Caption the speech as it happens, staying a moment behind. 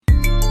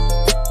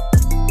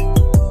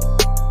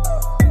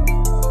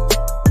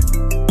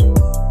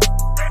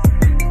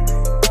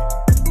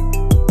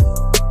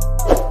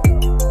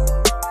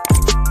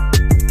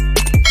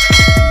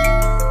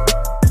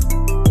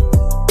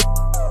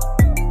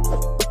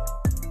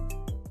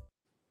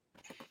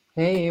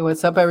Hey,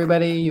 what's up,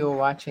 everybody? You're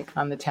watching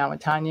On the Town with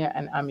Tanya,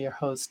 and I'm your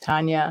host,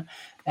 Tanya.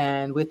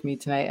 And with me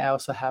tonight, I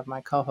also have my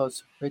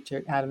co-host,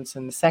 Richard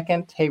Adamson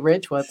II. Hey,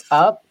 Rich, what's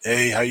up?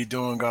 Hey, how you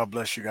doing? God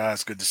bless you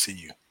guys. Good to see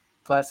you.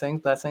 Blessings,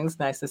 blessings.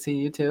 Nice to see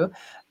you too.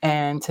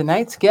 And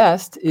tonight's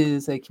guest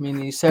is a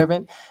community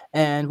servant,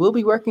 and we'll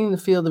be working in the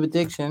field of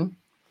addiction.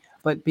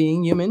 But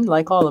being human,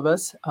 like all of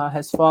us,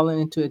 has fallen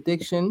into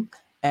addiction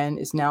and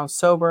is now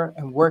sober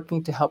and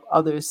working to help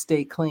others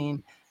stay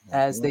clean,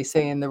 as Mhm. they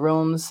say in the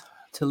rooms,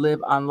 to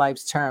live on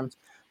life's terms.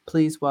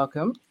 Please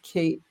welcome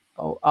Kate.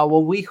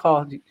 Well, we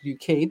call you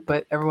Kate,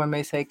 but everyone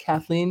may say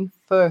Kathleen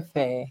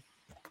Furphy.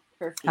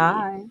 Perfect.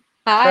 Hi.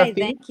 Hi, Furphy.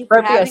 thank you for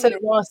Furphy, I having said me.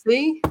 it wrong.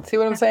 See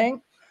what I'm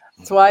saying?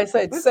 That's Mhm. why I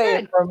said It was say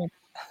it good. for me.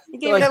 You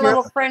gave it Like a you're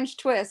little French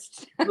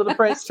twist. a little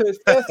French to it.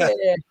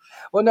 Furphy.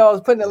 Well, no, I was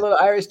putting a little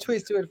Irish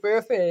twist to it.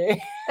 Furphy.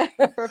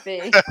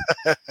 Perfect.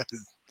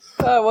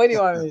 What do you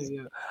want me to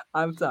do?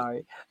 I'm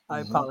sorry.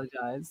 I Mhm.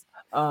 apologize.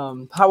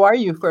 How are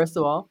you, first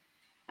of all?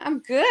 I'm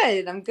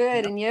good. I'm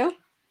good. Yeah, And you?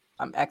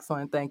 I'm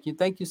excellent. Thank you.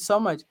 Thank you so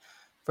much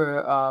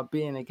for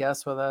being a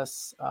guest with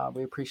us.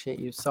 We appreciate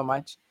you so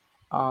much.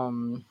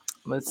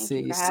 Let's Thank you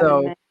see. for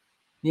having me.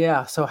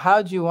 Yeah. So,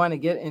 how do you want to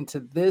get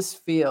into this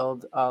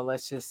field?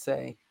 Let's just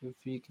say, if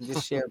you can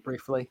just share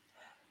briefly.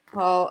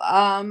 Well,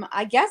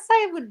 I guess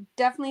I would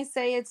definitely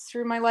say it's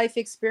through my life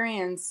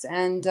experience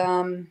and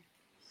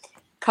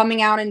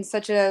coming out in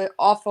such a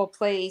awful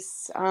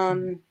place.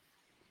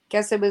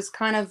 Guess it was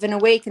kind of an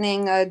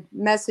awakening, a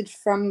message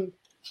from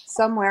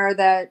somewhere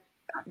that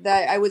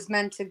I was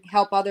meant to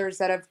help others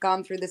that have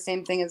gone through the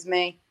same thing as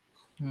me,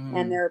 and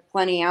Mm, there are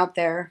plenty out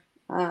there.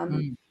 Um,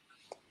 mm,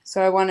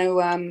 So I want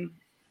to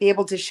be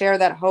able to share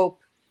that hope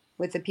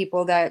with the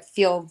people that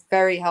feel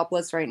very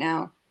helpless right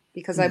now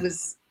because I mm.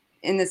 was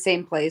in the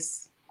same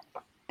place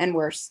and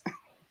worse.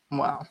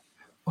 Wow.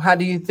 How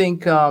do you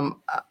think?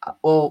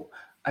 Well,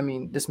 I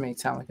mean, this may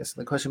sound like a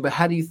silly question, but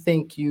how do you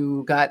think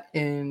you got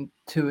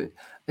into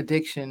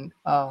addiction?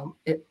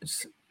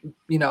 It's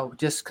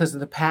just because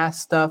of the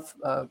past stuff,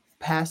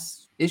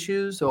 past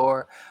issues,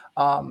 or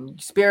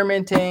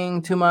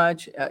experimenting too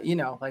much.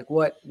 Like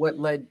what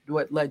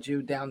led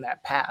you down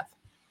that path?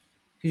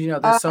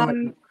 Because there's so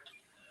many. Um,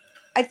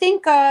 I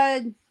think,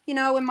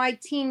 in my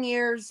teen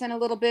years and a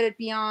little bit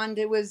beyond,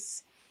 it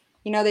was,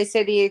 they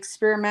say the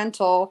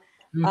experimental.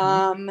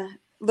 Mm-hmm,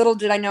 Little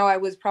did I know I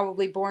was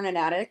probably born an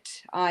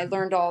addict. I mm-hmm,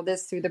 learned all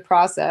this through the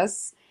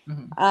process.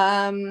 mm-hmm,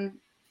 Um,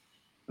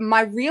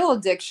 my real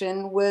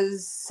addiction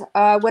was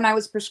when I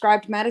was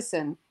prescribed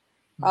medicine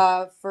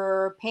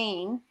for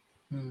pain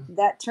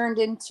that turned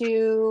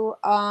into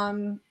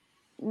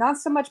not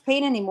so much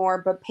pain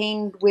anymore, but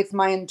pain with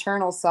my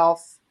internal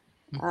self.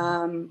 mm-hmm.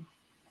 Um,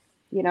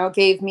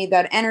 gave me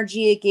that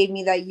energy. It gave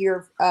me that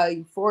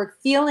euphoric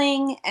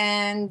feeling,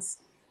 and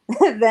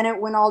then it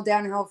went all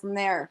downhill from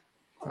there.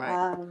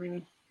 Right.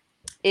 Um,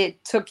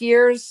 it took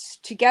years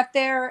to get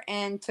there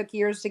and took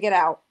years to get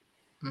out.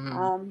 Mm-hmm.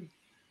 Um,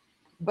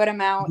 but I'm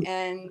out,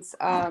 and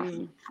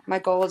my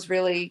goal is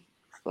really,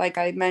 like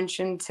I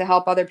mentioned, to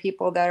help other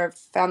people that have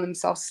found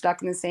themselves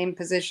stuck in the same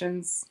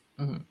positions.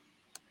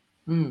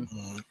 Mm-hmm. Mm.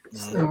 Mhm.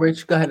 So, Mhm.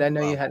 Rich, go ahead. I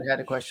know you Wow. had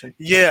a question.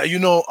 Yeah,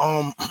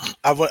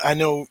 I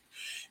know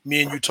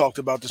me and you talked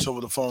about this over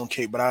the phone,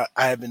 Kate, but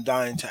I have been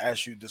dying to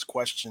ask you this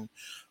question.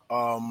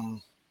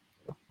 Um,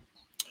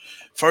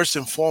 First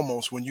and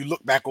foremost, when you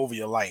look back over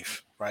your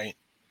life, right?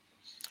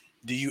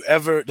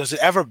 Does it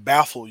ever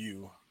baffle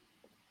you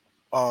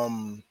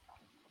um,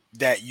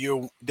 that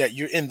you're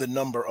in the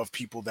number of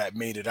people that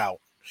made it out?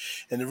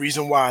 And the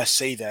reason why I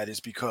say that is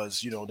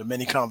because the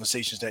many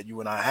conversations that you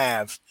and I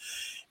have.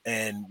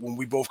 And when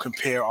we both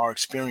compare our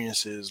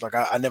experiences, like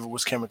I never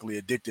was chemically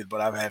addicted, but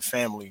I've had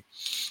family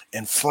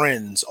and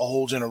friends, a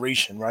whole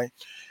generation, right?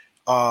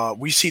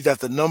 We see that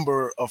the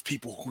number of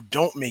people who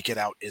don't make it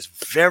out is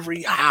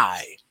very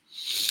high.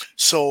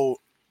 So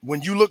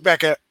when you look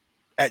back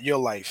at your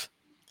life,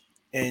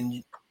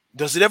 and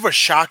does it ever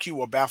shock you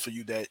or baffle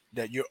you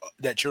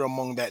that you're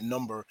among that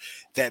number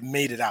that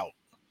made it out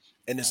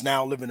and is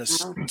now living a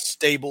Uh,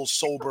 stable,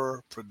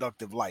 sober,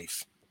 productive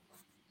life?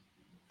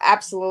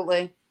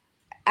 Absolutely.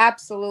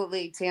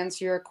 Absolutely. To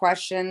answer your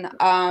question,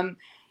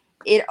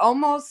 it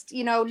almost,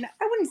 I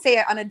wouldn't say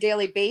it on a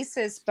daily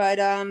basis, but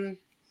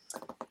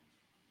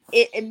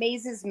it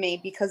amazes me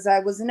because I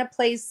was in a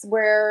place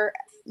where,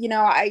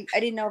 I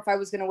didn't know if I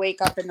was going to wake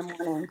up in the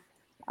morning.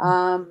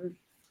 Um,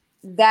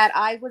 that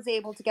I was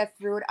able to get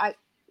through it.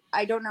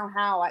 I don't know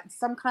how.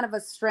 Some kind of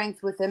a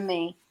strength within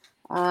me.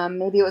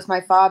 Maybe it was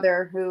my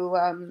father who,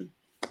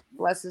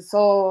 bless his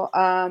soul,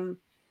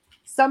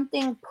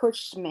 something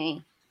pushed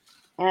me,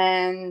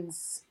 and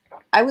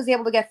I was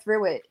able to get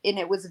through it. And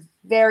it was a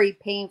very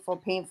painful,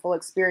 painful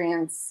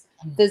experience,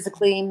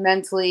 physically,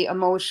 mentally,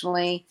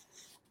 emotionally.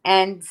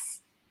 And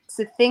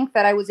to think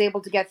that I was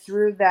able to get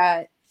through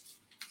that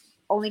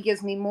only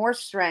gives me more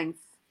strength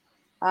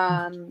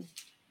um,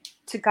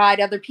 to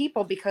guide other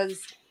people,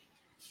 because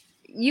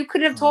you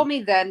could have Mhm. told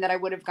me then that I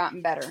would have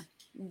gotten better.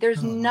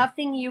 There's Mhm.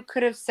 nothing you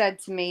could have said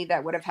to me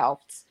that would have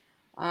helped.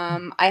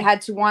 I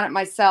had to want it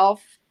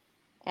myself.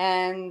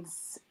 and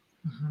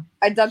Mhm.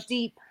 I dug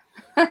deep.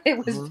 it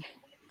was Mhm.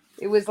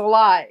 it was a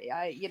lot.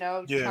 Yeah.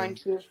 Trying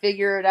to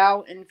figure it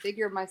out and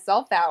figure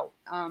myself out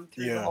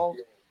through the Yeah. whole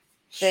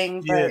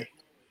thing. Yeah. But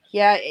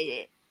yeah,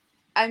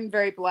 I'm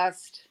very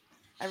blessed.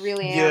 I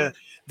really Yeah. am.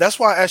 That's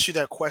why I asked you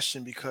that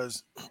question,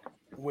 because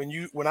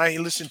when I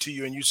listen to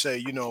you and you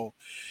say,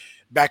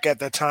 back at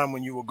that time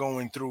when you were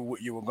going through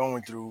what you were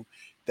going through,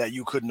 that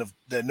you couldn't have,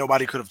 that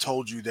nobody could have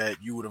told you that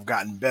you would have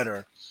gotten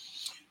better.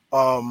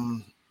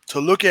 Um, to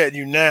look at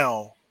you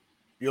now,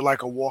 you're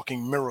like a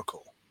walking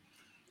miracle,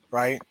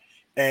 right?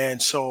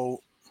 And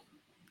so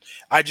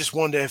I just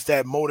wonder if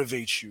that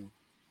motivates you,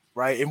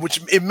 right? And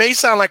which it may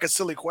sound like a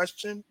silly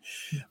question,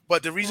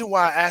 but the reason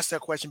why I asked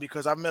that question,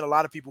 because I've met a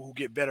lot of people who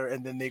get better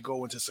and then they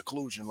go into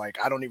seclusion, like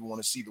I don't even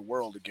want to see the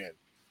world again.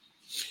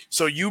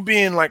 So you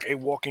being like a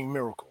walking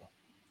miracle,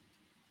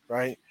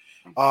 right?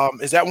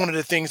 Is that one of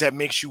the things that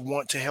makes you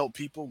want to help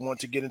people, want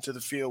to get into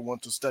the field,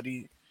 want to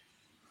study?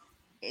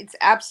 It's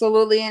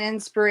absolutely an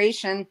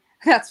inspiration.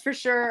 That's for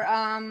sure.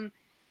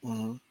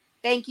 Hmm.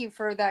 Thank you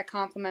for that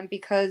compliment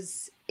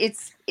because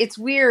it's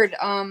weird.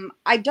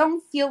 I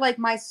don't feel like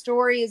my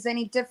story is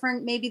any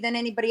different maybe than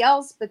anybody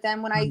else, but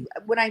then Mhm.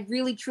 when I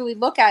really truly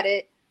look at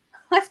it,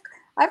 I've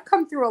I've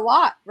come through a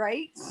lot,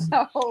 right?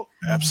 So,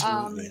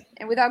 Absolutely.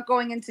 and without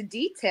going into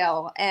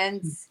detail,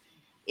 and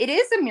it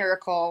is a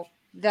miracle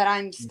that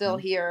I'm still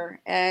Hmm.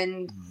 here,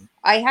 and Hmm.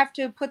 I have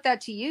to put that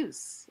to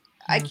use.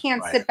 I Mhm.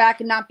 can't Right. sit back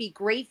and not be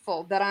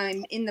grateful that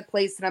I'm in the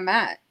place that I'm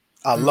at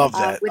I Mhm. love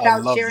that. I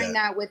without love sharing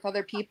that. that with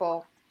other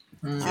people.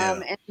 Mhm.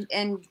 Yeah.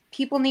 And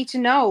people need to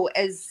know,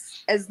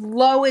 as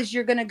low as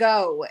you're gonna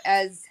go,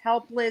 as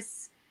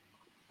helpless,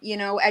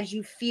 as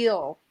you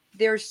feel,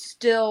 there's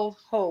still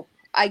hope.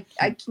 I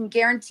can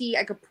guarantee,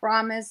 I could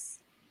promise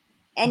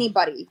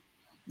anybody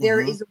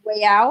there Hmm. is a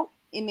way out.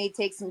 It may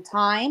take some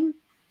time,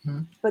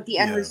 Mhm. but the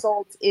end Yeah.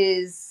 result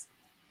is,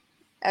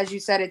 as you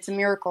said, it's a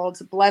miracle.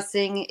 It's a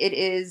blessing. It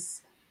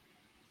is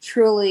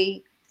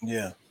truly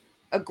Yeah.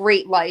 a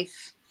great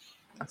life.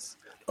 Yes.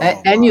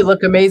 Oh And you wow.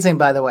 look amazing,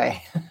 by the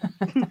way.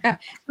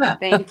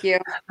 Thank you.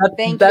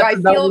 Thank you. That's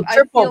another I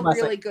triple feel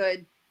blessing. really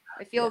good.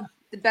 I Yeah. feel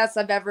the best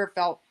I've ever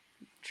felt,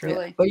 Yeah.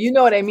 truly. But you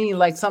know what I mean?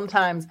 Like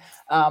sometimes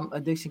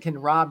addiction can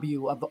rob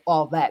you of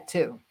all that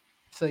too.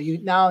 So you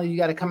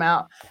got to come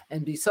out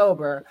and be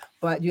sober,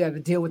 but you have to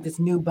deal with this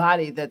new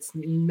body that's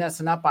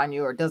messing up on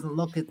you or doesn't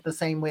look at the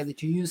same way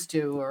that you used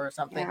to or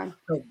something. Yeah.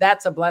 So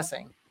that's a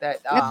blessing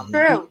that That's Hmm.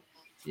 true.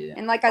 yeah.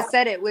 And like I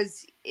said, it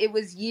was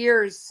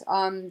years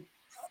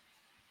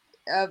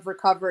of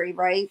recovery,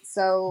 right?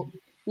 So,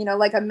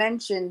 like I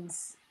mentioned,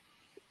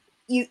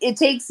 it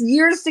takes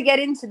years to get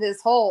into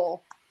this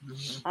hole,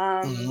 Mhm.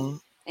 um, Hmm.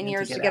 and And to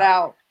years to get get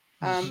out.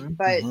 out. Hmm.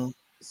 But Hmm.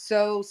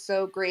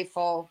 so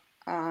grateful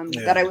that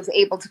Yeah. I was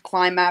able to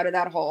climb out of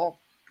that hole.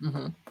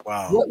 Hmm.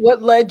 Wow.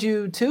 What led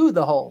you to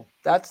the hole?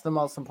 That's the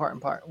most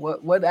important part.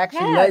 What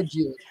actually Yeah, led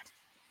you?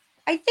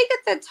 I think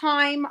at the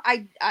time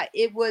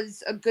it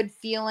was a good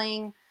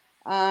feeling.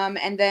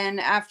 And then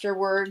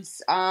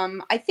afterwards,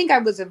 I think I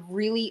was a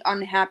really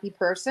unhappy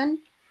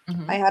person. I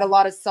Hmm. had a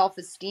lot of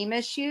self-esteem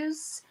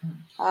issues.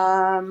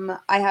 I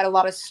had a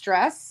lot of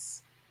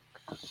stress.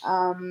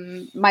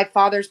 My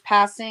father's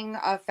passing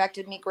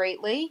affected me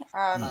greatly.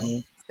 Right. Hmm.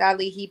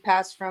 Sadly, he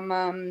passed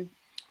from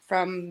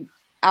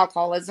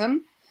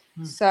alcoholism.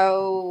 Mm.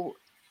 So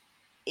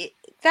it,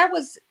 that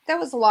was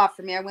a lot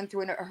for me. I went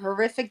through a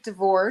horrific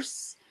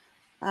divorce.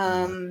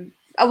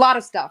 A lot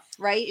of stuff,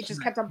 right? It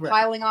just Right. kept on Right.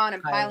 piling on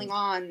and piling I,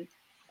 on.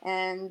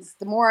 And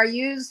the more I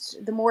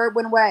used, the more it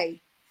went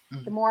away. The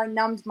mm, more I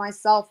numbed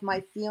myself,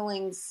 my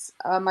feelings,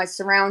 my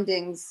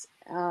surroundings.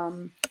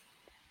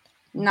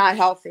 Not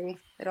healthy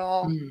at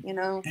all, mm,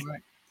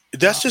 right.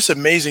 That's Wow. just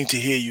amazing to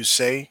hear you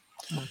say.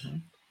 Hmm.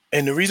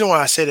 And the reason why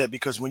I say that,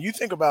 because when you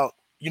think about,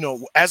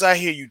 as I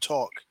hear you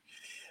talk,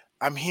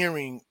 I'm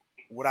hearing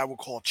what I would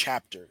call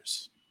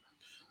chapters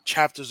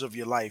of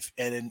your life.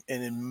 And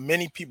in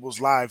many people's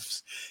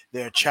lives,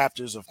 there are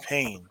chapters of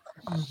pain.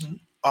 Hmm.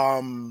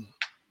 Um,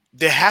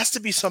 there has to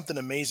be something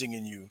amazing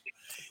in you.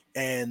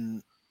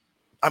 And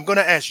I'm going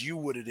to ask you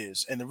what it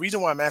is. And the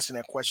reason why I'm asking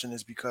that question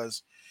is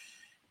because,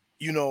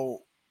 you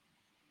know,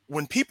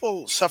 when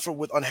people suffer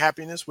with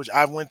unhappiness, which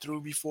I went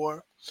through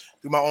before,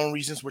 through my own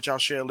reasons, which I'll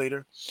share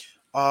later,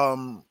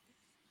 um,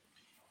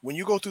 when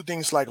you go through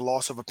things like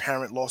loss of a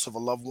parent, loss of a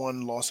loved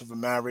one, loss of a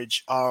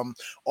marriage,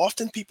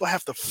 often people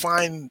have to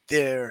find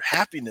their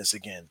happiness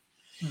again.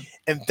 Mm.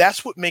 And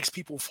that's what makes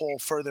people fall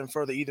further and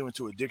further, either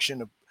into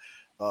addiction,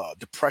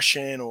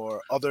 depression,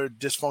 or other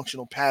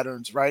dysfunctional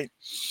patterns, right?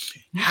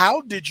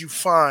 How did you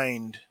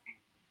find,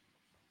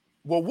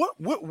 well,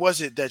 what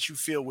was it that you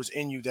feel was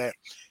in you that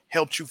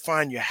helped you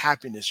find your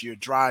happiness, your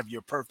drive,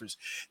 your purpose?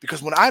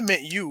 Because when I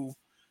met you,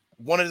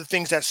 one of the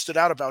things that stood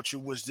out about you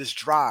was this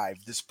drive,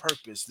 this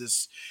purpose,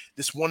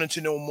 this wanting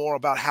to know more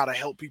about how to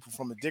help people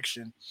from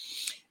addiction.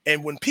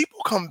 And when people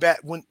come back,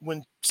 when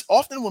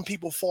often when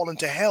people fall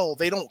into hell,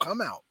 they don't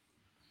come out.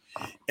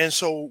 And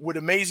so what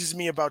amazes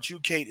me about you,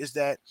 Kate, is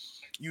that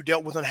you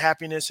dealt with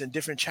unhappiness and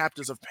different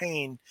chapters of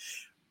pain,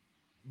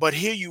 But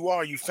here you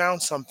are, you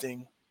found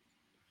something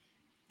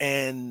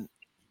and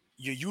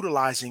you're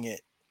utilizing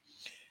it.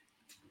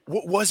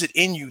 What was it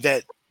in you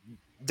that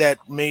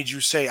made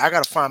you say, I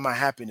gotta find my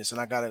happiness and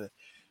I gotta,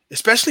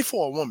 especially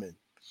for a woman,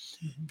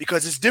 Mhm.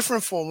 because it's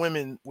different for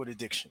women with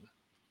addiction.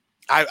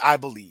 I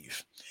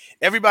believe.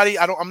 Everybody,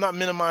 I'm not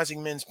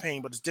minimizing men's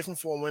pain, but it's different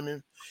for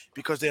women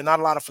because there are not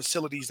a lot of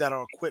facilities that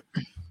are equipped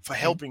for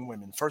helping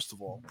women, first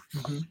of all.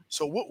 Mhm.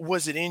 So what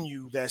was it in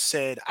you that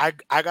said, I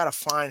gotta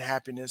find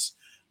happiness,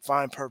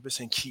 find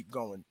purpose, and keep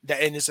going?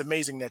 And it's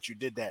amazing that you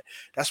did that.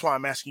 That's why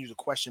I'm asking you the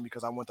question,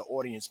 because I want the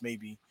audience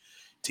maybe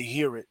to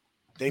hear it.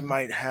 They Mhm.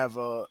 might have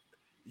a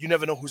you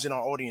never know who's in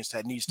our audience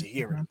that needs to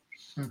hear it.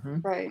 Mhm.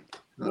 Mhm. Right.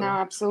 No, So,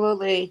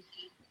 absolutely.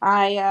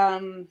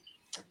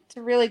 It's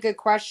a really good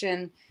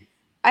question.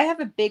 I have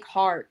a big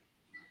heart,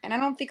 and I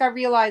don't think I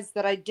realized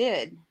that I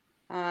did.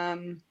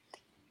 Um,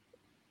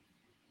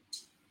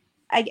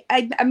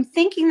 I'm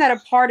thinking that a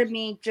part of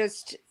me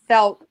just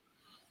felt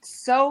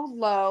so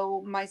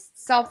low. My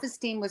self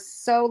esteem was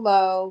so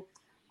low.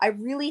 I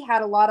really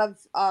had a lot of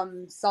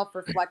self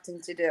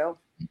reflecting to do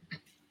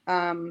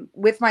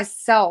with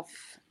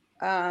myself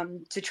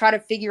to try to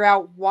figure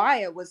out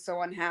why I was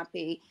so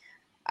unhappy.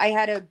 I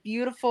had a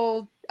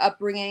beautiful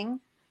upbringing,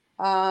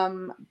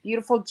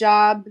 beautiful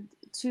job,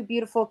 two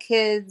beautiful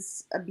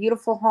kids, a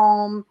beautiful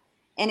home,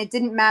 and it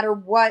didn't matter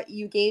what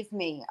you gave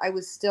me, I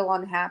was still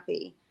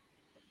unhappy.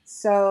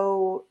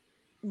 So,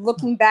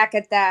 looking back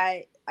at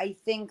that, I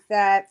think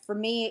that for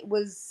me it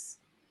was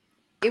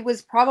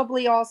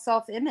probably all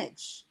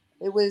self-image.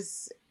 It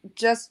was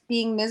just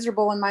being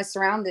miserable in my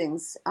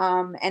surroundings,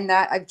 and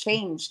that I've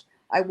changed.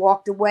 I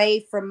walked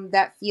away from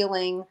that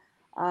feeling.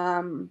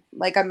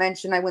 Like I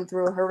mentioned, I went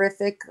through a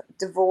horrific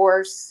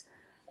divorce,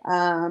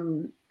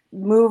 um,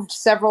 moved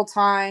several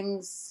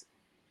times,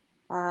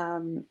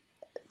 um,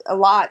 a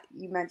lot.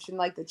 You mentioned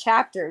like the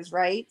chapters,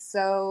 right?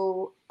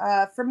 So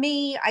for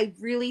me, I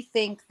really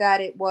think that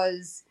it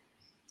was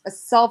a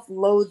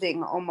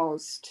self-loathing,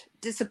 almost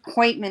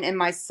disappointment in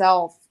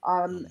myself,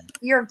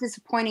 fear of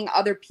disappointing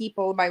other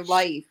people in my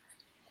life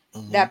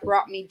Mm-hmm. that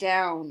brought me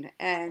down.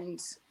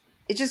 And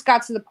it just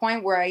got to the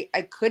point where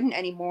I couldn't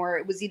anymore.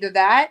 It was either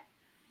that,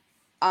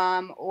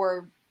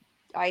 or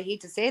I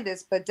hate to say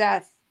this, but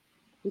death,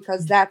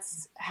 because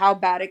that's how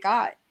bad it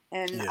got.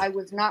 And Yeah. I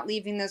was not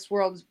leaving this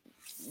world,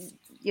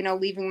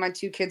 leaving my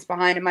two kids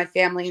behind and my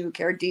family who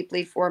cared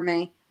deeply for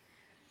me.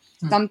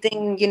 mm,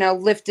 Something,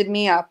 lifted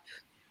me up.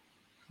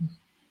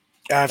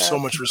 I have so So,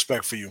 much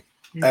respect for you.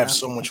 I have yeah.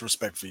 so much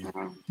respect for you.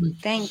 Mm,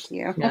 thank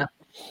you. yeah.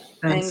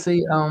 And Thank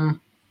see,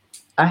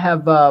 I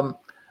have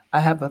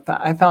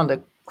I found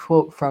a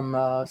quote from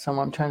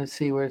someone. I'm trying to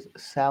see where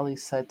Sally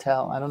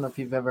Seitel. I don't know if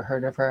you've ever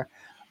heard of her.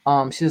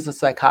 She's a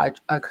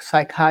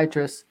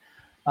psychiatrist,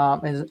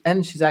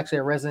 and she's actually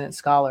a resident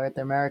scholar at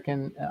the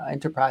American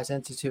Enterprise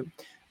Institute.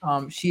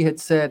 She had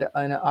said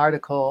in an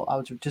article, I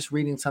was just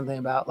reading something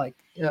about, like,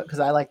 because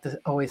I like to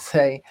always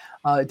say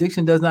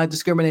addiction does not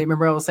discriminate.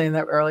 Remember I was saying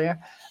that earlier.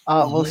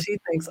 Well, Hmm. she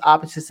thinks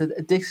opposite. Said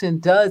addiction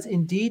does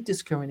indeed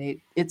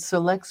discriminate. It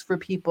selects for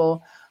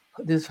people,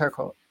 this is her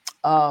quote,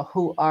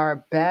 who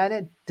are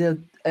bad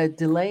at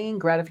delaying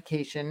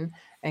gratification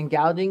and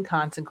gouging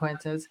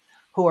consequences,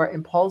 who are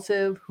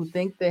impulsive, who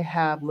think they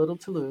have little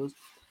to lose,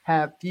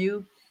 have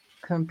few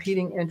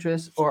competing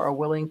interests, or are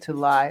willing to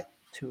lie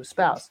to a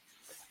spouse.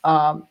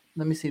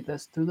 Let me see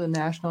this. Through the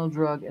National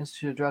Drug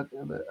Institute of Drug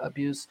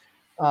Abuse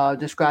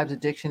describes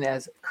addiction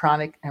as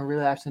chronic and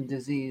relapsing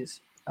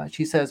disease.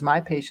 She says,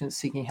 my patients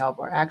seeking help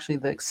are actually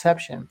the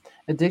exception.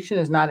 Addiction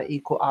is not an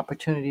equal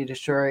opportunity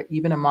disorder,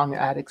 even among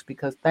addicts,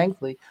 because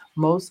thankfully,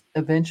 most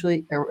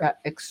eventually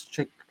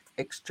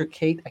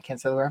extricate, I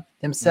can't say the word, Hmm.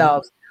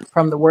 themselves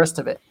from the worst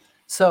of it.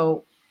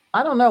 So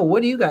I don't know.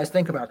 What do you guys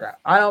think about that?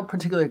 I don't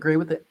particularly agree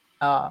with it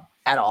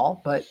at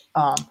all, but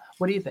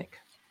what do you think?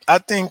 I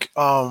think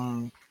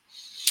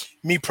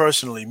me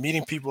personally,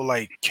 meeting people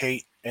like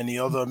Kate and the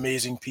other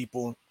amazing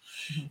people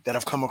Mhm. that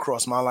have come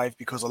across my life,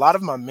 because a lot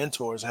of my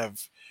mentors have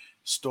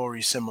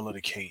stories similar to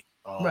Kate.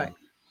 Right.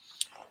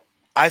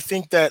 I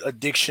think that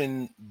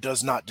addiction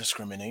does not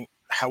discriminate.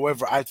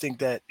 However, I think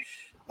that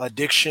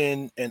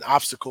addiction and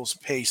obstacles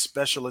pay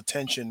special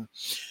attention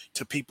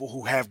to people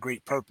who have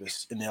great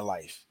purpose in their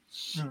life,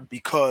 Mm,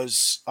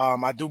 because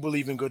I do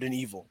believe in good and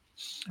evil.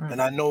 mm,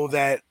 And I know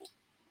that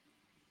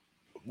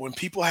when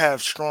people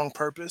have strong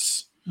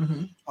purpose,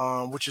 mhm,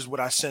 which is what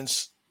I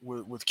sense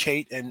with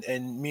Kate,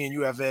 and me and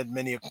you have had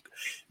many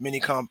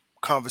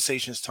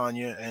conversations,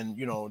 Tanya, and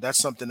that's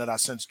something that I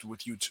sensed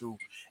with you too,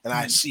 and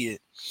I mm, see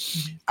it.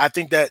 mhm, I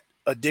think that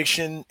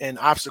addiction and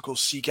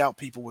obstacles seek out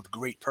people with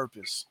great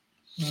purpose,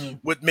 mm,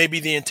 with maybe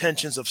the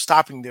intentions of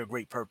stopping their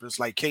great purpose.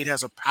 Like Kate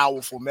has a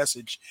powerful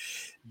message,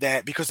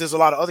 that because there's a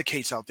lot of other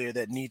Kates out there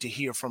that need to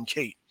hear from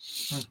Kate.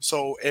 mm,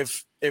 So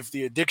if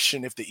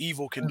the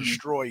evil can mm,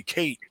 destroy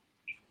Kate,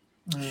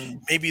 mm,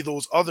 maybe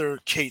those other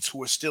Kates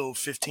who are still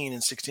 15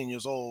 and 16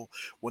 years old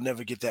will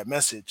never get that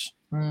message.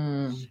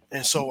 mm.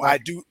 And so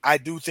Right. I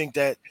do think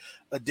that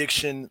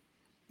addiction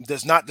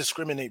does not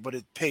discriminate, but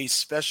it pays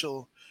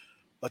special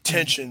Mm,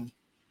 attention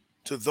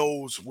to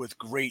those with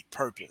great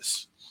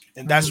purpose.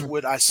 And that's Mm,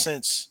 what I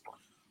sense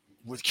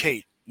with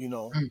Kate,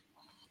 mm.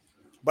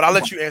 But I'll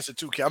let you answer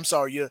too, Kate. I'm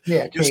sorry, Yeah,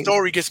 your Kate.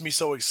 story gets me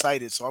so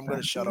excited, so I'm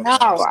gonna shut up No,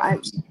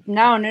 now. So,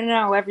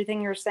 no.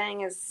 Everything you're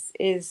saying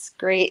is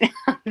great.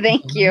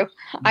 Thank Mhm, you.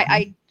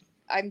 mhm.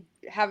 I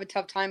have a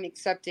tough time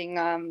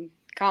accepting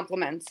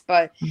compliments,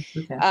 but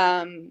Okay.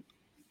 um,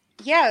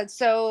 yeah.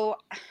 So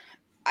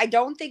I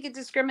don't think it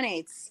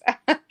discriminates.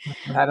 I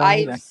don't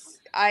I've either.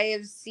 I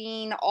have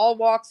seen all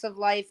walks of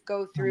life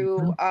go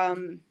through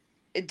Mhm.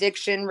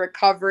 addiction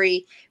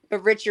recovery.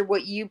 But Richard,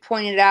 what you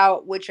pointed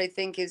out, which I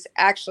think is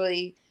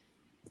actually,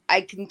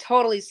 I can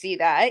totally see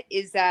that,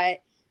 is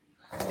that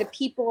the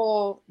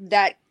people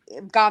that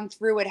have gone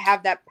through it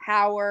have that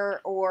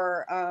power,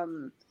 or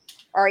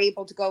are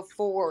able to go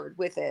forward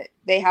with it.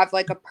 They have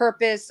like a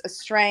purpose, a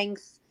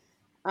strength,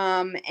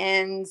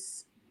 and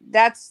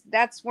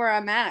that's where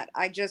I'm at.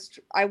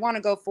 I want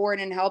to go forward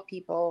and help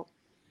people.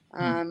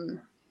 Mm.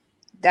 um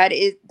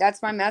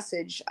that's my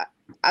message.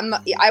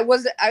 mhm,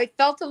 I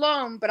felt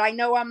alone, but I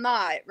know I'm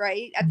not.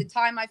 Right at the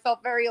time I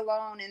felt very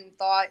alone and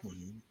thought,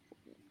 mhm.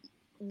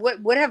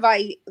 what have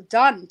I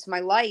done to my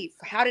life?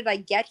 How did I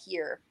get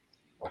here?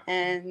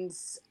 And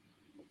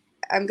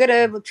I'm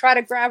gonna try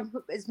to grab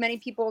as many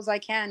people as I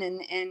can,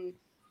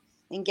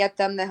 and get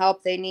them the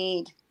help they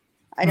need.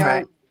 I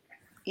Right. don't.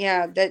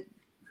 Yeah,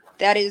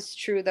 that is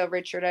true though,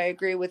 Richard. I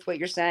agree with what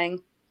you're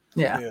saying.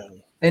 Yeah. Yeah,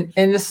 And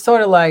it's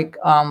sort of like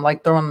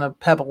throwing the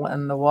pebble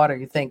in the water.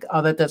 You think,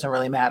 oh, that doesn't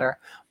really matter.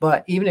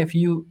 But even if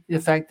you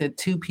affected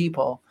two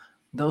people,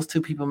 those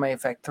two people may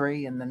affect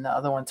three, and then the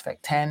other ones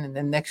affect 10. And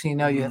then next thing you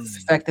know, you have mm,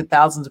 affected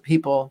thousands of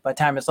people by the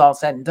time it's all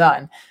said and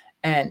done.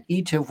 And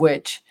each of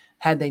which,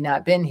 had they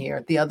not been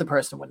here, the other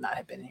person would not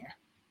have been here.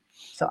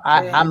 So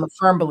True. I'm a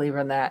firm believer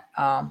in that.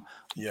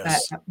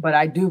 yes. But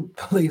I do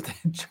believe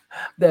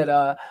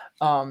that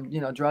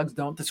drugs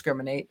don't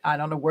discriminate. I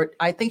don't know where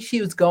I think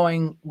she was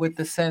going with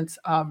the sense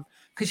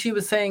because she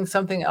was saying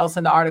something else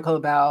in the article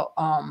about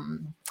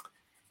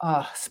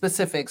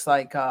specifics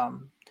like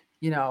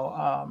you know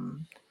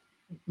um,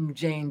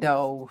 Jane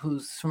Doe,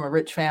 who's from a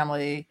rich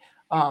family,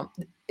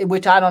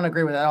 which I don't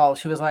agree with at all.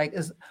 She was like,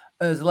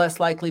 is less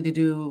likely to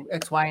do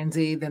X, Y, and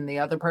Z than the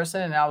other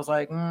person. And I was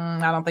like,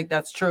 I don't think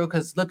that's true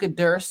because look at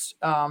Durst.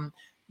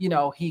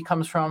 He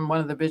comes from one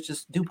of the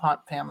richest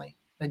DuPont family,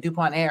 the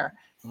DuPont heir.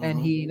 And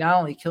Hmm. he not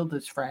only killed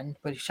his friend,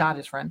 but he shot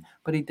his friend,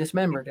 but he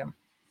dismembered him.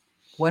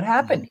 What Hmm.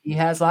 happened? He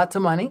has lots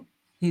of money.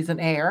 He's an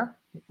heir.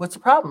 What's the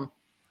problem?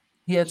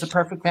 He has a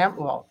perfect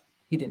family. Well,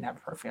 he didn't have a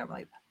perfect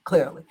family,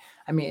 clearly.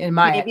 I mean,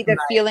 Maybe the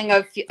feeling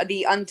of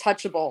the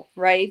untouchable,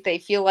 right? They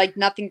feel like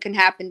nothing can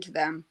happen to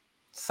them.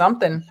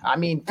 something. I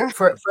mean,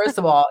 for first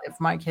of all, if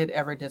my kid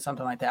ever did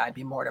something like that, I'd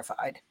be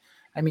mortified.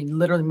 I mean,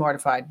 literally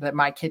mortified that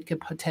my kid could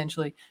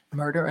potentially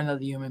murder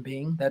another human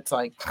being. That's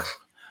like,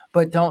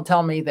 but don't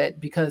tell me that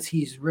because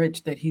he's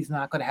rich that he's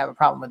not going to have a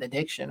problem with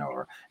addiction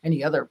or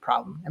any other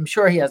problem. I'm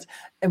sure he has.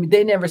 I mean,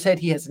 they never said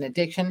he has an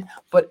addiction,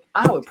 but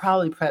I'd put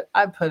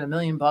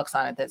 $1,000,000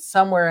 on it that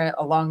somewhere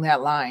along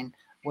that line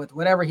with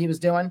whatever he was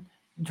doing,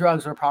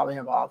 drugs were probably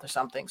involved or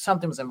something.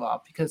 Something was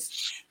involved because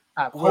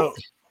I hope Well,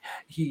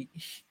 he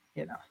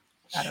you know,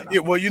 I don't know. yeah.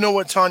 Well, you know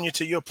what, Tanya,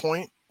 to your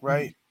point, Mhm.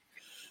 right?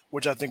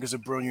 Which I think is a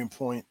brilliant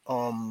point.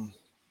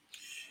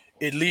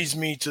 It leads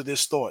me to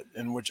this thought,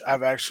 in which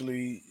I've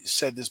actually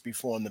said this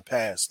before in the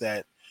past,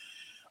 that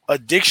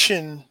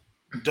addiction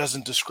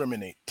doesn't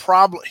discriminate.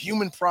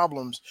 Human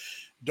problems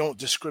don't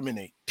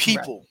discriminate. Right.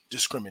 People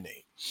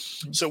discriminate.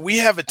 Mhm. So we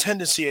have a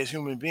tendency as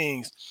human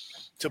beings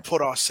to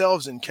put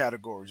ourselves in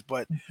categories.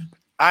 But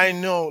I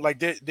know, like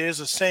there's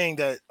a saying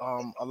that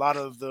a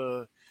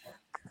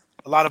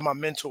lot of my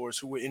mentors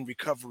who were in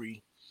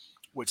recovery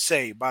would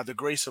say, "By the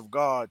grace of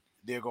God,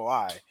 there go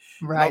I."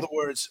 In other Right.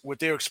 words, what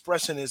they're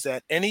expressing is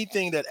that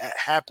anything that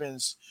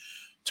happens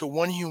to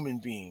one human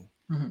being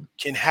Mhm.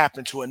 can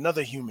happen to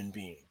another human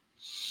being.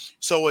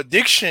 So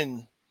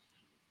addiction,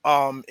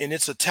 in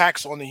its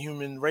attacks on the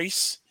human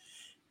race,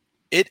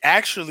 it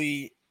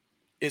actually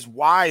is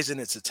wise in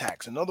its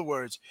attacks. In other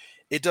words,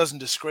 it doesn't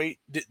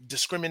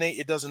discriminate.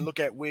 It doesn't look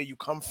at where you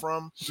come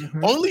from.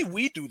 Mhm. Only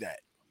we do that.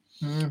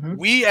 Mhm.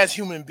 We as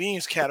human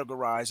beings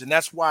categorize, and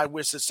that's why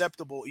we're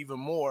susceptible even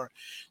more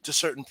to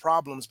certain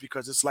problems,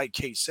 because it's like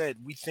Kate said,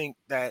 we think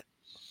that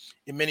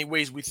in many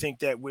ways we think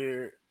that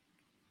we're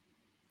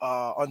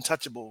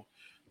untouchable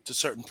to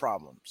certain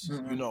problems,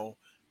 Mhm.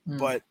 Mhm.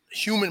 but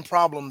human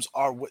problems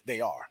are what they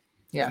are,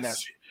 and Yes.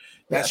 that's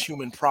Yes.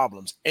 human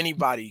problems.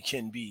 Anybody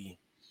can be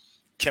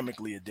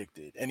chemically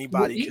addicted. Well,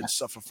 Anybody yeah. can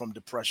suffer from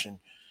depression,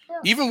 Yeah.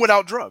 even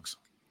without drugs.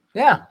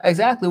 Yeah,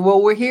 exactly.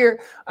 Well, we're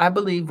here. I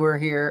believe we're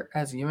here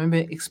as a human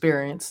being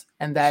experience,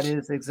 and that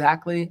is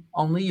exactly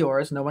only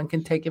yours. No one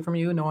can take it from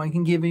you. No one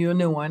can give you a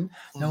new one.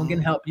 No one Hmm.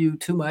 can help you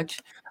too much.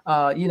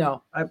 I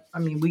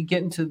mean, we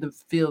get into the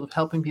field of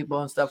helping people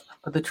and stuff,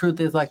 but the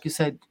truth is, like you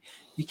said,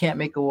 you can't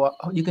make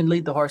you can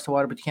lead the horse to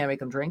water, but you can't make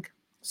them drink.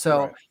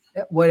 So,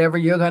 Right, whatever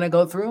you're going to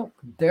go through,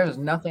 there's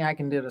nothing I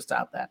can do to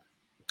stop that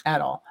at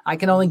all. I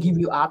can only give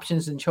you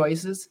options and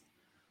choices,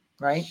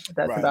 right?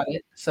 That's right, about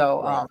it.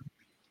 So, right.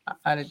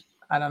 I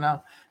don't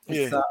know.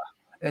 It's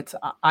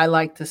Yeah. I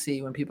like to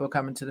see when people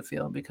come into the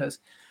field because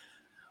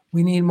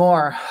we need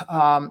more.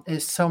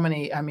 There's so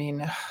many. I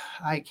mean,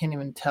 I can't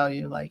even tell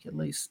you like at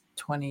least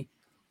 20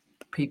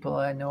 people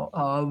I know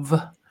of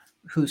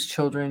whose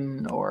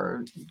children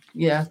or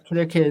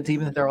their kids,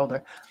 even if they're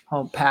older,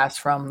 pass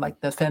from like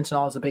the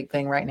fentanyl is a big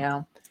thing right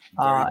now.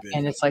 Very big.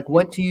 And it's like,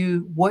 what do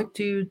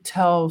you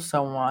tell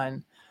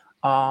someone?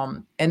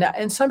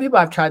 And some people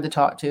I've tried to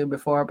talk to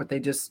before, but they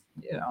just,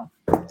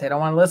 they don't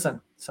want to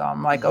listen. So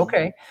I'm like,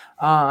 okay.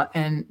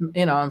 And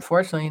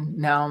unfortunately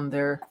now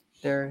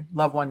their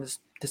loved one is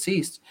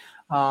deceased.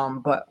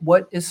 But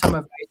what is some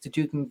advice that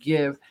you can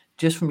give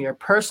just from your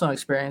personal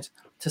experience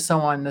to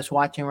someone that's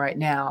watching right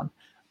now?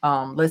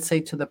 Let's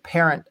say to the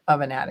parent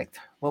of an addict.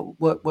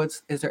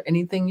 Is there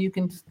anything you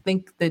can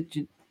think that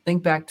you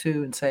think back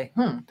to and say,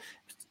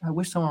 I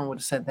wish someone would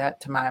have said that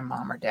to my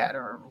mom or dad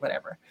or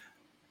whatever.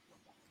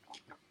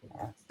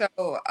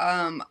 So,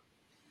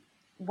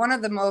 one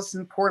of the most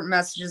important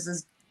messages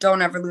is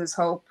don't ever lose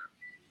hope.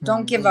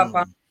 Don't give up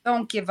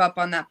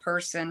on that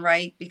person,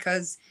 right?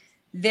 Because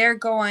they're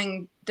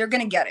going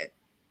to get it.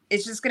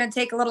 It's just going to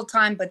take a little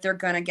time, but they're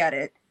going to get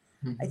it.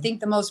 I think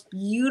the most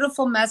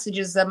beautiful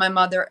messages that my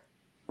mother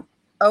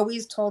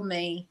always told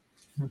me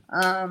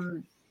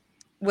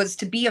was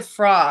to be a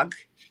frog,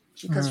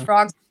 because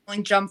frogs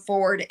only jump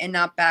forward and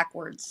not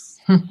backwards.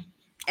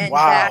 And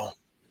wow.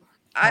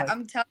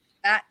 I'm telling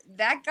you,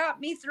 that got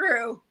me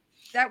through.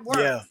 That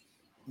worked.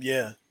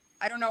 Yeah.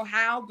 I don't know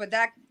how, but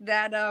that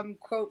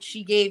quote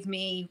she gave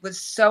me was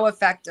so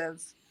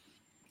effective.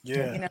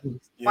 Yeah.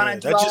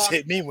 That just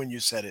hit me when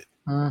you said it.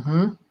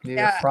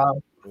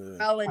 Frog.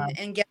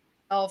 And get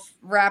myself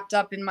wrapped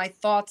up in my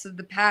thoughts of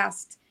the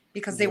past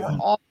because they were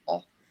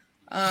awful.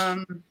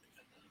 And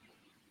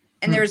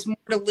there's more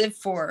to live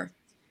for.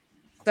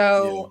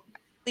 So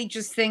I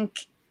just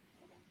think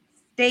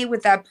stay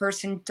with that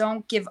person.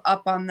 Don't give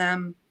up on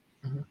them.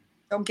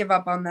 Don't give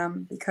up on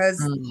them because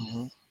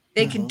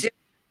they can do.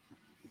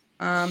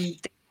 They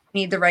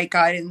need the right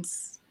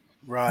guidance.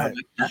 Right.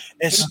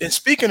 And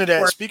speaking of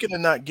that, speaking of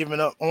not giving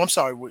up. Oh, I'm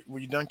sorry. Were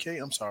you done, Kate?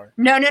 I'm sorry.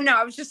 No.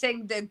 I was just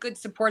saying the good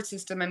support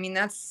system. I mean,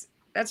 that's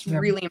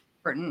really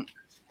important.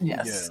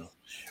 Yes. Yeah.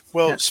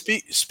 Well,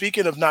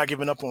 speaking of not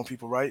giving up on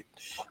people, right?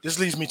 This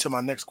leads me to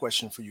my next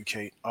question for you,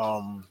 Kate.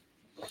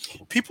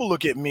 People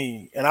look at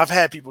me, and I've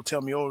had people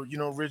tell me, "Oh,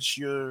 Rich,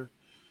 you're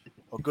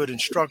a good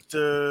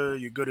instructor.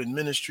 You're good in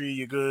ministry.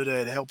 You're good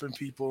at helping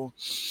people."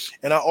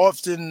 And I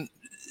often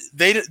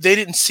they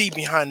didn't see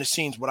behind the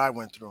scenes what I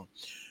went through.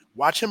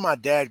 Watching my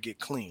dad get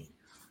clean,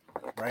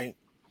 right,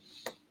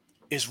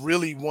 is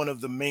really one of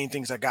the main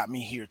things that got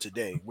me here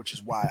today, which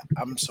is why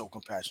I'm so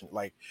compassionate.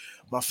 Like,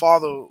 my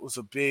father was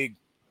a big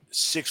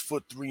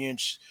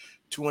 6'3",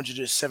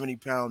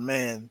 270-pound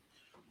man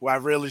who I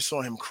rarely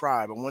saw him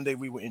cry. But one day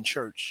we were in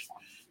church,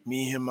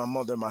 me, him, my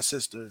mother, and my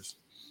sisters,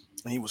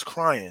 and he was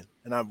crying.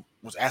 And I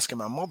was asking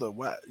my mother,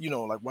 why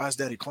is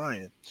daddy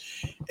crying?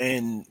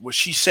 And what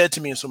she said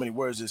to me in so many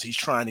words is he's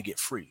trying to get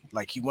free.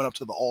 Like, he went up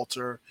to the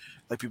altar,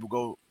 like people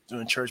go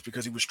in church,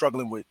 because he was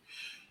struggling with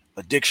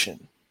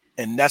addiction.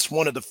 And that's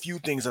one of the few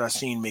things that I've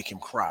seen make him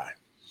cry.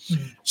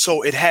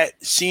 So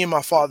seeing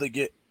my father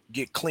get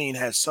clean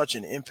had such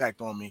an impact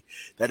on me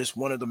that is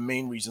one of the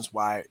main reasons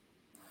why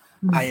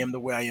I am the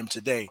way I am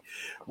today.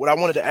 What I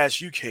wanted to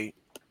ask you, Kate,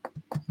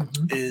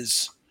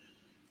 is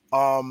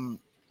do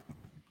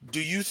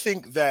you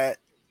think that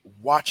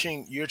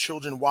watching your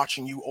children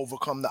you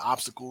overcome the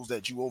obstacles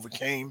that you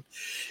overcame,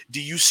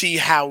 do you see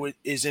how it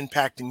is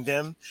impacting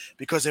them?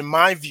 Because in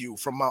my view,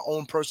 from my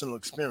own personal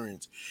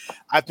experience,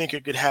 I think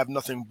it could have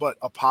nothing but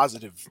a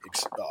positive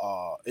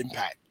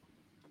impact.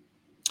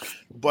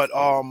 But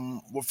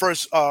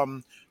first,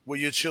 were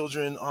your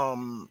children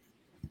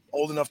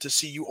old enough to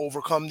see you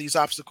overcome these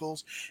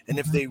obstacles? And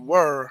if they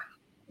were,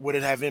 would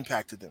it have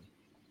impacted them?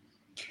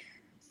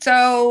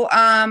 So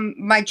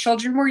my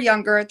children were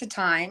younger at the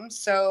time.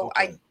 So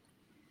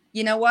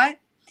you know what?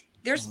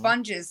 They're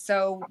sponges.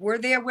 So were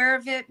they aware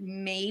of it?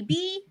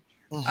 Maybe.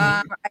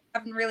 I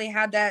haven't really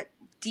had that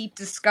deep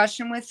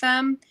discussion with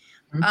them.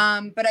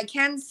 But I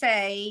can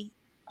say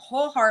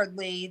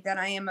wholeheartedly that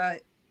I am a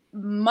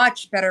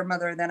much better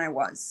mother than I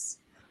was.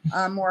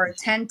 More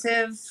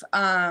attentive,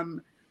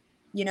 and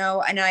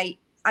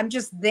I'm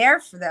just there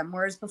for them.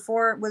 Whereas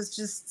before it was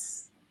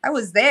just, I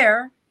was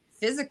there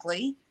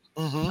physically.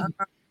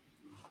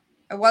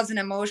 I wasn't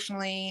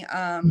emotionally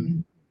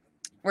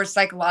or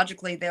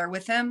psychologically there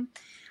with him.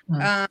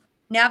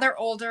 Now they're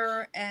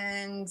older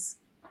and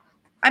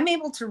I'm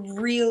able to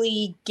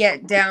really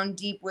get down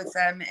deep with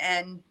them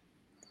and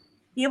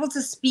be able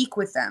to speak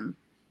with them.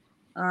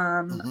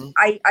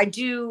 I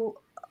do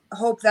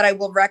hope that I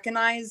will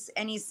recognize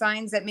any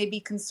signs that may be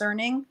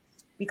concerning,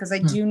 because I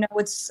do know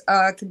it's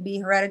can be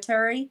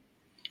hereditary.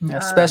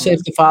 Especially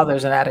if the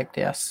father's an addict.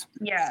 Yes.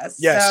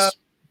 So,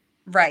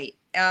 right.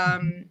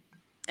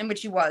 And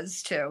which he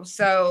was too.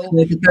 So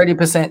there's a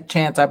 30%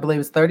 chance, I believe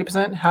it's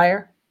 30%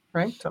 higher.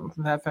 right? Something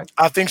to that effect.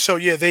 I think so.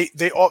 Yeah,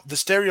 they all, the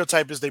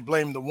stereotype is they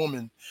blame the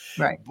woman,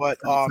 Right. but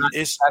But it's not.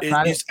 it's That's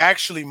not it. it's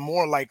actually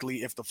more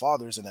likely if the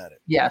father isn't at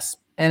it. Yes,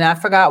 and I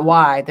forgot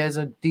why. There's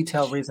a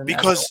detailed reason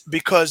as to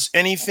Because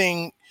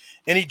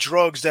any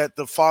drugs that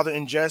the father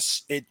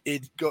ingests,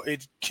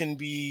 it can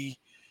be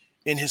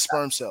in his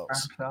sperm cells.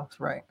 ourselves.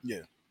 Right.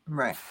 Yeah.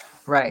 Right.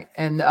 Right.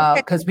 And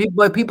because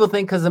people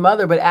think because the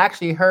mother, but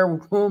actually her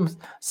womb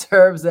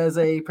serves as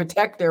a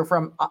protector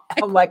from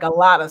like a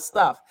lot of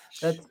stuff.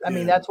 That's I mean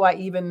Yeah. that's why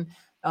even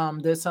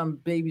there's some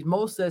babies.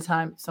 Most of the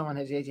time, someone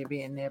has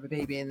JJB and they have a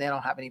baby and they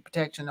don't have any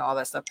protection and all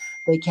that stuff.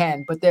 They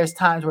can, but there's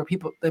times where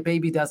the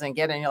baby doesn't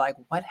get it, and you're like,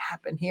 what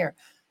happened here?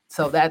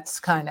 So that's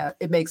kind of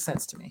it makes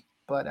sense to me.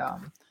 But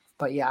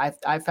yeah,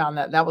 I found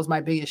that was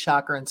my biggest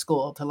shocker in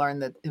school to learn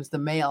that it was the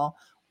male,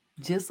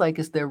 just like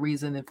it's their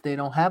reason if they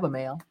don't have a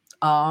male.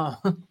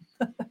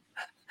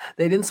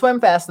 They didn't swim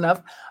fast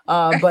enough,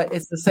 but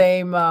it's the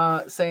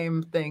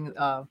same thing.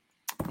 So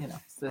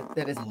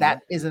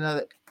that is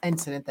another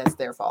incident that's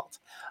their fault.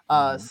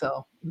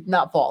 So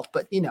not fault,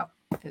 but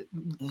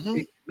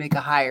make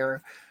a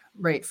higher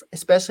rate,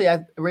 especially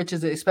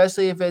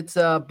especially if it's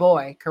a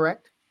boy,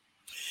 correct?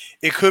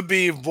 It could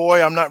be a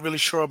boy. I'm not really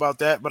sure about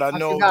that, but I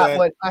know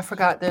I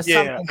forgot. There's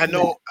yeah,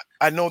 something.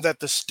 I know that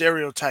the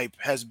stereotype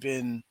has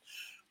been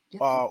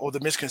or the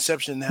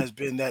misconception has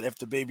been that if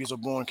the babies are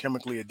born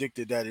chemically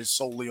addicted, that is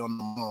solely on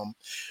the mom,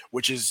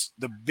 which is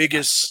the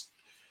biggest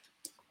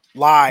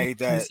lie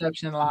that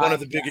Conception one lie. of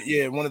the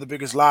biggest one of the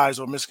biggest lies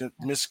or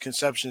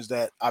misconceptions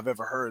that I've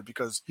ever heard,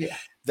 because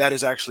that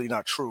is actually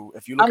not true.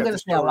 If you look I'm at going the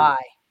to say a story,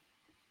 lie.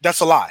 that's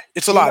a lie.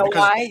 It's a lie because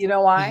why? You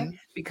know why? Mhm.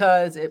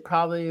 Because it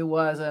probably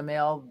was a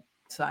male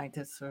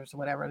scientist or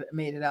whatever that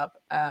made it up.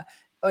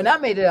 Or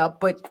not made it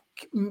up, but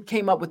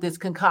came up with this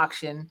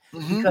concoction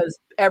because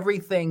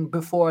everything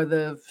before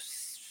the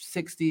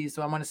 60s,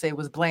 so I want to say,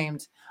 was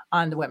blamed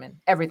on the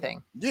women.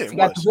 Everything. Yeah, If you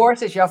got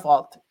divorced, it's your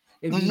fault.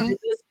 If you did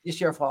this,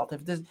 it's your fault.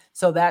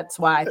 So that's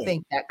why I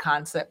think that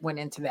concept went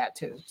into that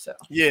too. So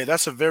yeah,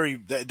 that's a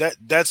very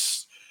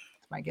that's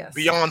my guess.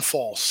 Beyond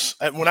false.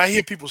 When I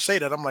hear people say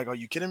that, I'm like, are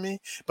you kidding me?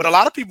 But a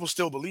lot of people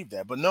still believe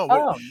that. But no,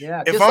 Oh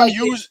yeah.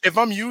 if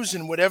I'm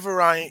using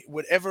whatever I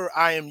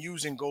am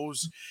using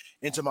goes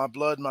into my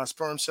blood, my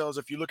sperm cells.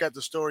 If you look at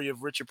the story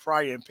of Richard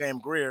Pryor and Pam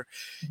Grier,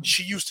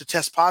 she used to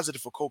test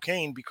positive for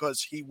cocaine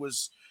because he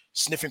was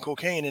sniffing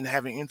cocaine and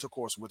having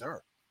intercourse with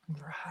her.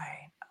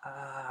 Right.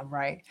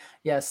 Right.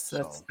 Yes,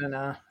 that's been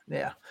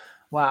yeah.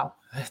 Wow.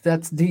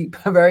 That's deep.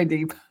 Very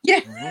deep. Yeah.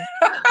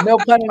 No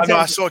pun I know.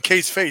 I intended. saw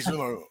Kate's face.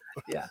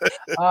 Yeah.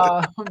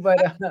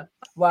 But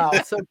wow.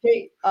 So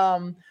Kate,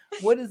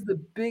 what is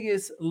the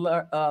biggest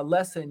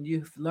lesson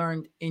you've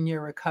learned in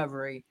your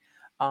recovery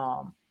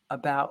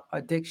about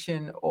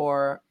addiction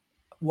or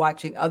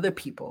watching other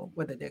people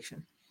with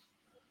addiction?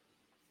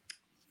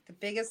 The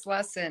biggest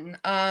lesson.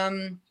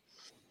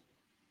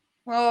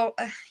 Well,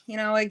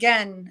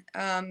 again,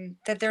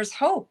 that there's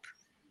hope.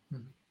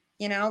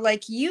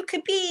 Like you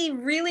could be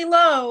really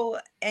low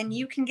and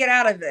you can get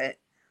out of it.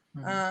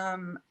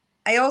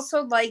 I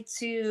also like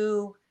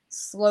to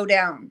slow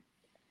down,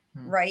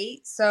 right?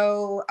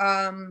 So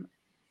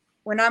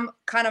when I'm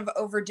kind of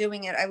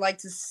overdoing it, I like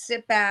to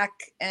sit back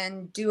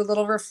and do a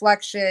little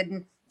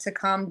reflection to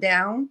calm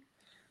down.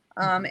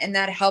 And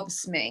that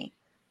helps me.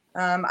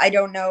 I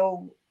don't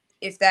know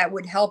if that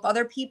would help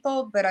other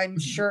people, but I'm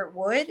sure it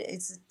would.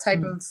 It's a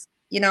type of,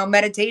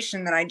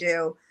 meditation that I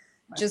do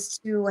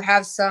just to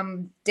have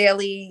some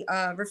daily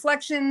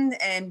reflection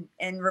and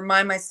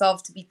remind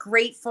myself to be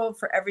grateful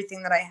for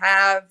everything that I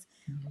have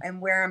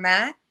and where I'm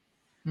at.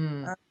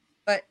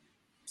 But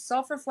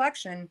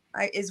self-reflection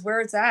is where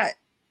it's at.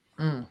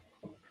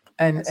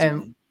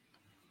 And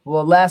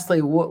well, lastly,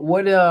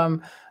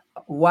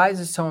 why is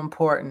it so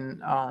important?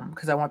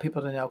 Because I want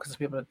people to know, because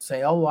people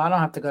say, oh, well, I don't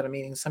have to go to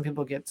meetings. Some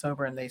people get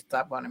sober and they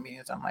stop going to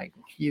meetings. I'm like,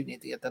 you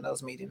need to get to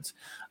those meetings.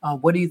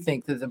 What do you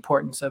think is the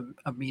importance of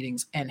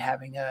meetings and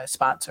having a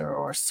sponsor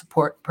or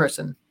support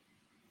person?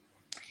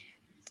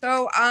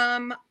 So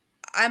I'm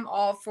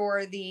all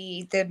for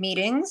the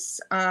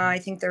meetings. I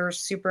think they're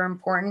super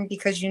important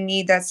because you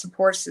need that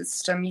support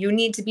system. You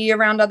need to be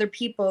around other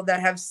people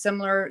that have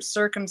similar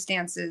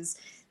circumstances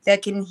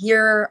that can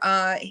hear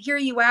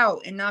you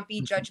out and not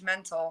be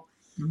judgmental.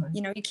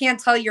 You can't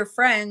tell your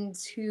friend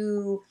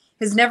who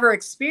has never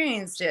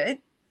experienced it.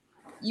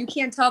 You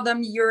can't tell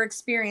them your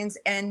experience,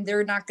 and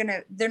they're not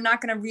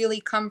gonna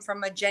really come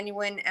from a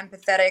genuine,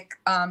 empathetic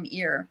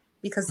ear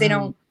because they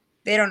don't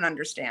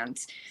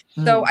understand.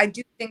 So I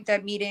do think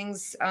that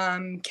meetings,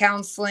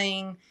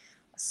 counseling,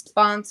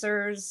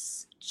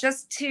 sponsors,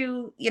 just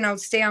to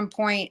stay on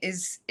point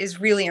is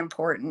really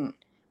important.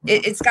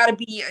 It's got to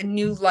be a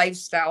new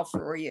lifestyle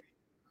for you.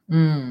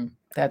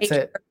 That's take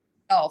it. Care of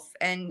yourself,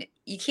 and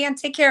you can't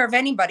take care of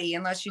anybody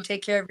unless you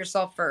take care of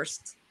yourself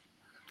first.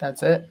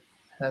 That's it.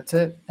 That's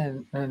it.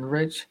 And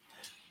Rich,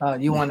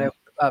 you want to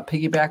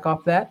piggyback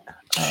off that?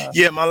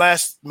 Yeah, my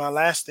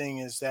last thing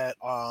is that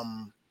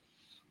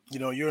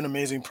you're an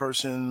amazing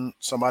person,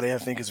 somebody I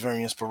think is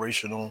very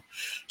inspirational.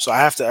 So I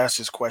have to ask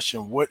this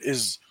question: what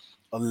is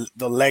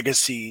the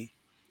legacy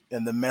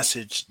and the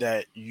message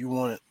that you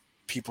want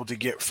people to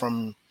get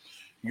from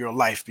your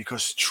life,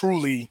 because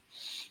truly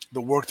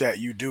the work that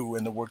you do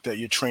and the work that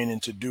you're training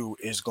to do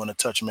is going to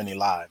touch many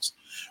lives.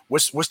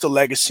 What's the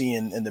legacy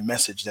and the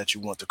message that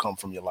you want to come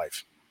from your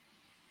life?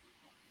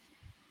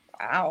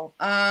 Wow.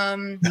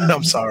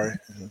 I'm sorry.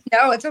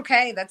 No, it's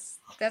okay. That's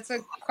a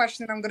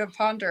question I'm going to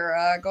ponder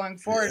going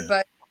forward.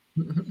 Yeah. But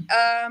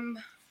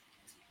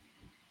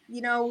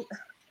you know,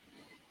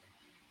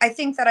 I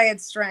think that I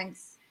had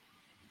strength,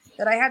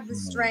 that I had the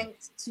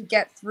strength to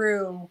get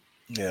through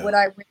what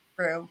I went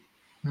through.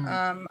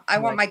 I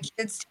want my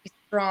kids to be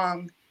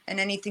strong, and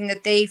anything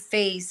that they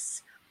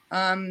face,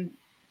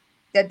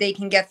 that they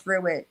can get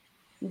through it.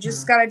 You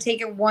just got to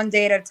take it one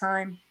day at a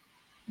time.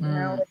 You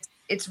know,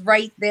 it's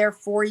right there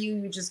for you.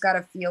 You just got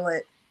to feel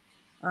it.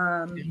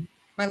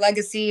 My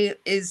legacy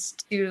is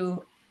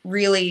to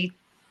really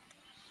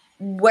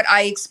what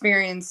I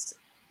experienced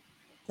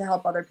to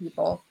help other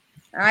people.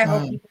 And I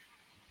hope people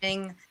are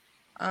listening,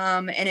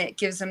 and it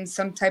gives them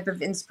some type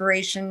of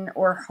inspiration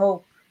or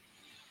hope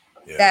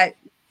that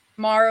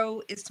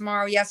tomorrow is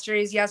tomorrow,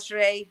 yesterday is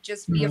yesterday.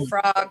 Just be a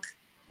frog.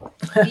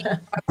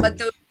 Let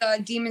those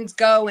demons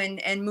go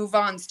and move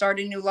on. Start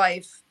a new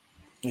life.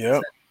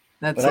 Yeah.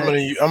 That's I'm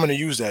gonna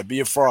use that.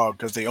 Be a frog,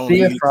 because they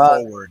only leap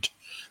forward.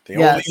 They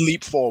only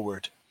leap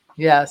forward.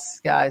 Yes,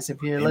 guys,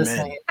 if you're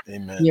listening,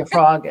 be a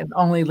frog and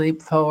only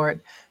leap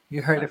forward.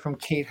 You heard it from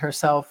Kate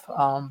herself.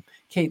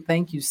 Kate,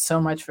 thank you so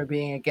much for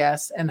being a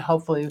guest, and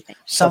hopefully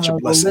someone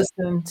will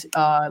listen,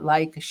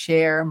 like,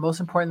 share. Most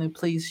importantly,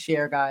 please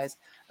share, guys.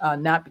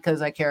 Not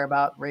because I care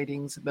about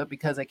ratings, but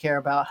because I care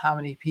about how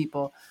many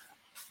people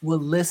will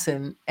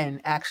listen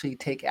and actually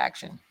take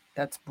action.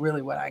 That's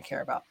really what I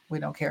care about. We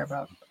don't care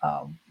about,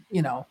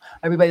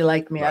 everybody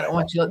like me. I don't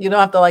want you don't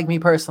have to like me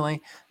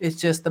personally. It's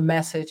just the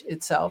message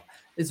itself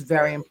is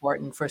very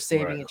important for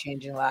saving and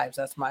changing lives.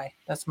 That's my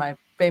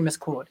famous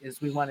quote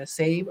is, we want to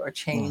save or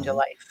change a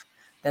life.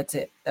 That's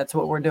it. That's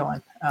what we're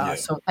doing.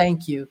 So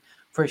thank you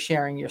for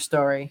sharing your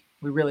story.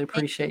 We really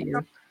appreciate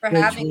you. For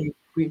having me.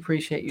 We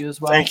appreciate you as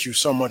well. Thank you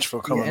so much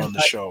for coming on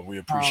the show. We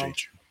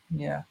appreciate you.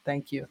 Yeah,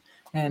 thank you.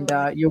 And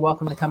you're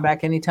welcome to come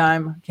back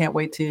anytime. Can't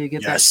wait till you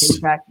get that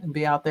feedback and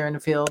be out there in the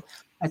field.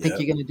 I think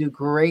you're going to do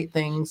great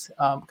things,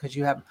 because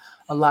you have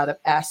a lot of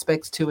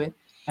aspects to it.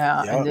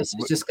 And this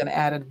is just going to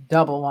add a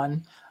double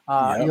one.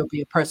 You'll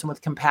be a person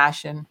with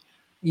compassion,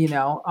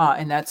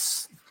 and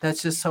that's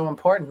just so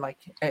important. Like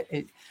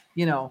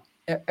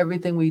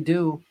everything we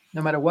do,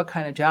 no matter what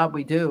kind of job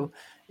we do,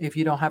 if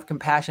you don't have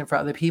compassion for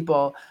other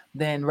people,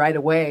 then right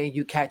away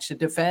you catch the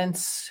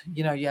defense.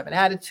 You have an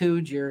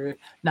attitude. You're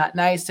not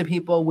nice to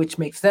people, which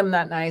makes them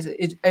not nice.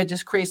 It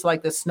just creates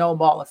like the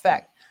snowball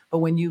effect. But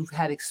when you've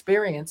had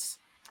experience,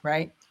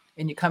 right,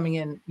 and you're coming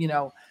in,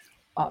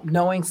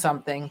 knowing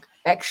something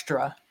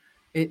extra,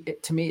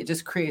 it to me, it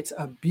just creates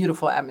a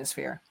beautiful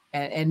atmosphere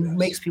and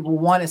makes people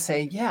want to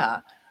say,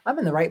 yeah, I'm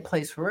in the right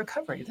place for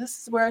recovery. This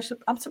is where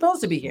I'm supposed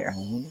to be here,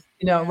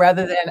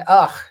 rather than,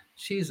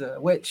 she's a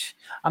witch.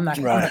 I'm not.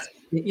 Right.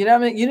 You know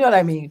what I mean? You know what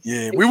I mean?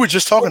 Yeah, we were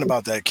just talking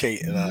about that,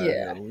 Kate.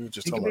 And we were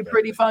just it talking can be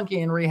pretty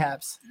funky in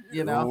rehabs.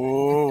 Depending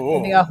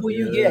on who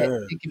you get,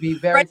 it can be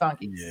very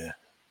funky. Yeah.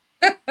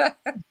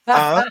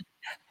 But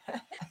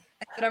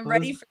I'm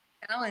ready for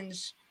the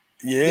challenge.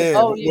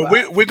 Yeah,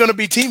 we're gonna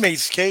be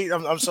teammates, Kate.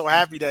 I'm so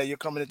happy that you're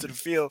coming into the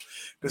field,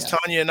 because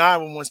Tanya and I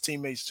were once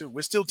teammates too.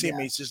 We're still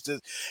teammates, just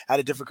at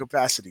a different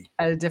capacity.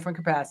 At a different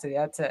capacity.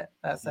 That's it.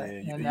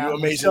 And you're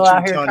amazing still too,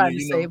 out here Tanya. trying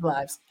to save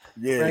lives.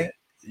 Yeah, right?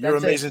 You're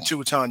amazing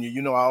too, Tanya.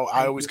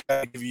 I always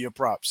gotta give you your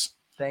props.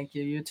 Thank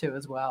you. You too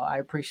as well. I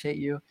appreciate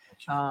you.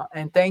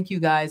 And thank you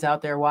guys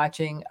out there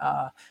watching.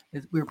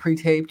 We're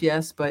pre-taped,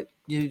 yes, but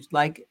you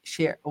like,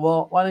 share.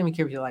 Well, I don't even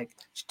care if you like.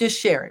 Just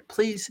share it.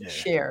 Please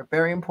share.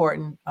 Very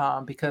important,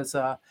 because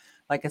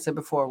like I said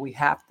before, we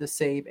have to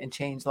save and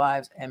change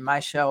lives. And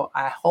my show,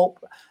 I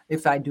hope,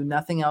 if I do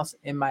nothing else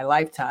in my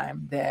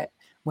lifetime, that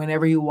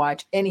whenever you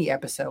watch any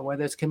episode,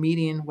 whether it's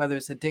comedian, whether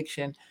it's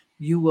addiction,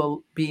 you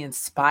will be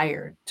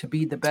inspired to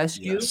be the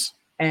best you.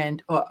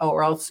 And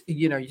or else,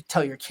 you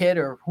tell your kid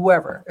or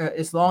whoever,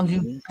 as long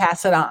as you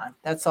pass it on.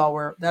 That's what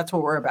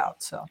we're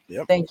about. So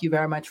thank you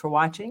very much for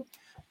watching.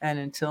 And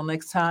until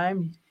next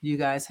time, you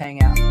guys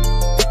hang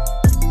out.